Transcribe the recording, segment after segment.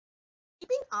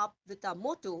up with our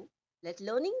motto, let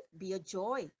learning be a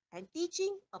joy and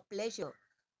teaching a pleasure.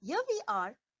 Here we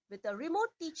are with a remote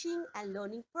teaching and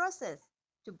learning process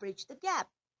to bridge the gap.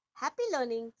 Happy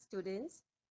learning, students.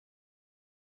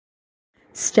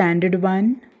 Standard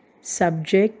 1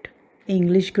 Subject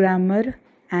English Grammar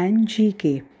and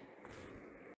GK.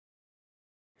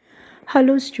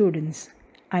 Hello students,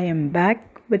 I am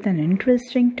back with an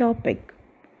interesting topic.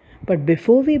 But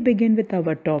before we begin with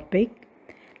our topic,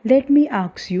 let me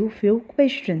ask you few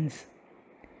questions.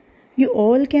 You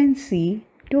all can see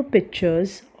two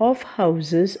pictures of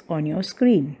houses on your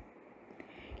screen.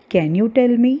 Can you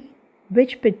tell me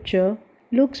which picture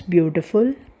looks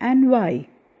beautiful and why?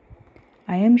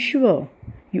 I am sure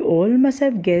you all must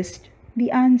have guessed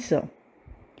the answer.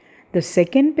 The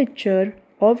second picture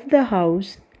of the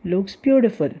house looks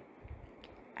beautiful.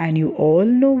 And you all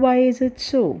know why is it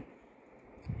so?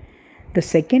 The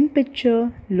second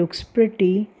picture looks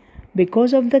pretty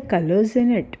because of the colors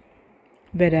in it.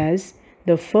 Whereas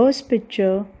the first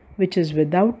picture, which is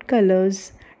without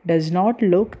colors, does not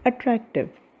look attractive.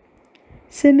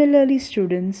 Similarly,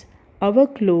 students, our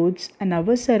clothes and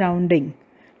our surrounding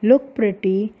look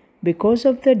pretty because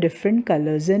of the different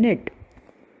colors in it.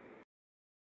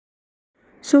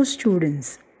 So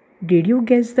students, did you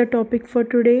guess the topic for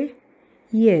today?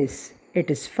 Yes,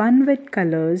 it is fun with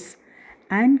colors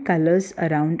and colors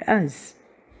around us.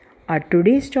 Our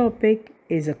today's topic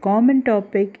is a common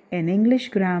topic in English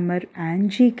grammar and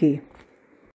GK.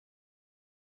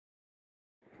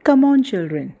 Come on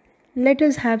children, let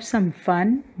us have some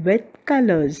fun with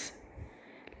colors.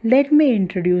 Let me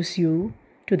introduce you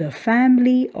to the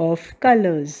family of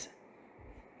colors.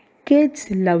 Kids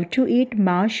love to eat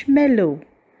marshmallow.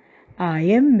 I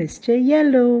am Mr.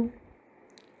 Yellow.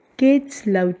 Kids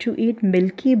love to eat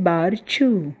Milky Bar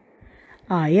Chew.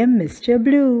 I am Mr.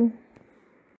 Blue.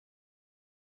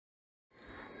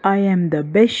 I am the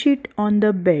bedsheet on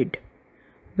the bed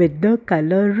with the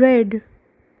color red.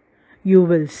 You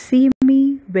will see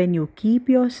me when you keep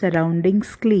your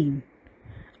surroundings clean.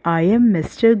 I am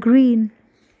Mr. Green.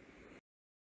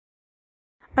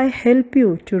 I help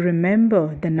you to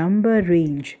remember the number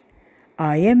range.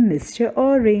 I am Mr.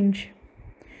 Orange.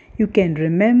 You can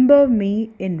remember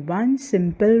me in one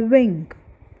simple wink.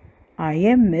 I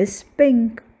am Miss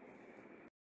Pink.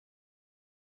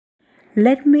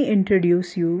 Let me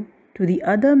introduce you to the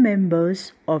other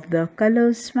members of the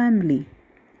colors family.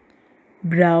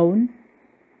 Brown,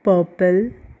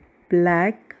 purple,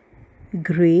 black,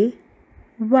 grey,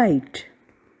 white.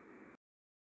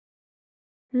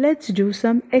 Let's do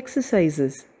some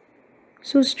exercises.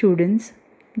 So students,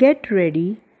 get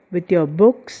ready with your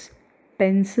books,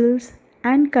 pencils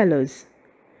and colors.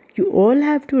 You all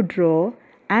have to draw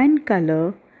and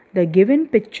color the given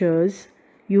pictures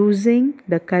using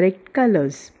the correct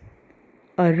colors.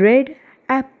 A red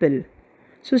apple.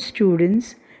 So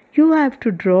students, you have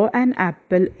to draw an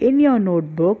apple in your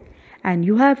notebook and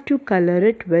you have to color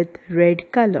it with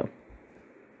red color.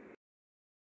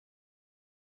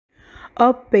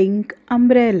 A pink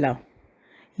umbrella.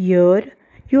 Here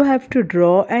you have to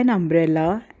draw an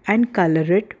umbrella and color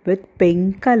it with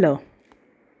pink color.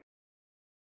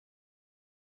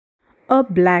 A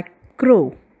black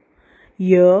crow.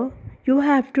 Here you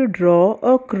have to draw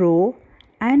a crow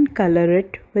and color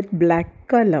it with black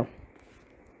color.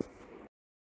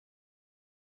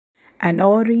 An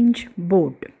orange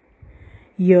boat.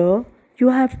 Here you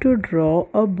have to draw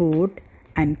a boat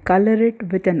and color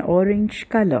it with an orange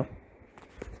color.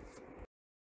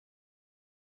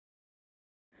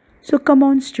 So come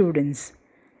on students,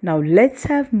 now let's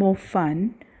have more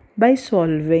fun by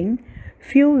solving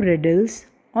few riddles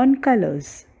on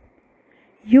colors.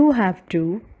 You have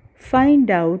to find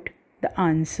out the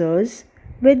answers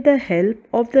with the help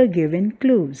of the given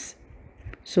clues.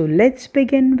 So let's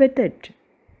begin with it.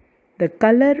 The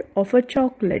color of a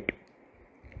chocolate.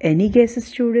 Any guesses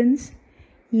students?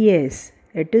 Yes,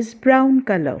 it is brown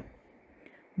color.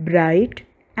 Bright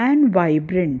and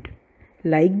vibrant,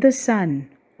 like the sun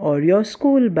or your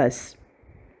school bus.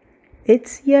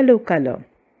 It's yellow color.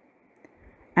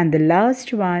 And the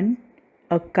last one,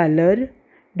 a color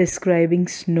describing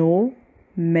snow,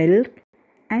 milk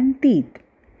and teeth.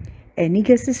 Any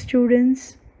guesses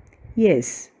students?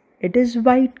 Yes, it is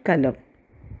white color.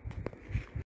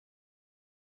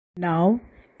 Now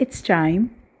it's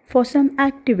time for some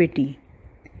activity.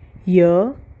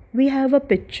 Here we have a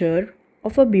picture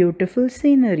of a beautiful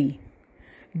scenery.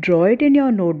 Draw it in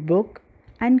your notebook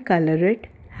and color it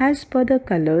as per the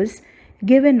colors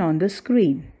given on the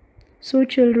screen. So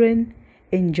children,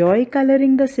 enjoy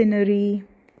coloring the scenery.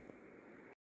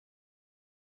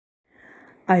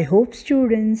 I hope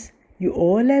students you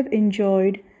all have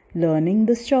enjoyed learning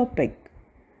this topic.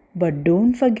 But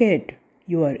don't forget,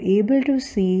 you are able to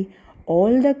see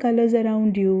all the colors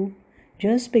around you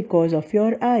just because of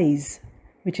your eyes,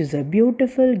 which is a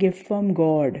beautiful gift from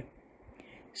God.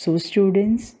 So,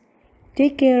 students,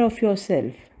 take care of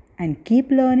yourself and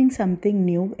keep learning something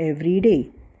new every day.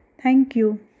 Thank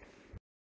you.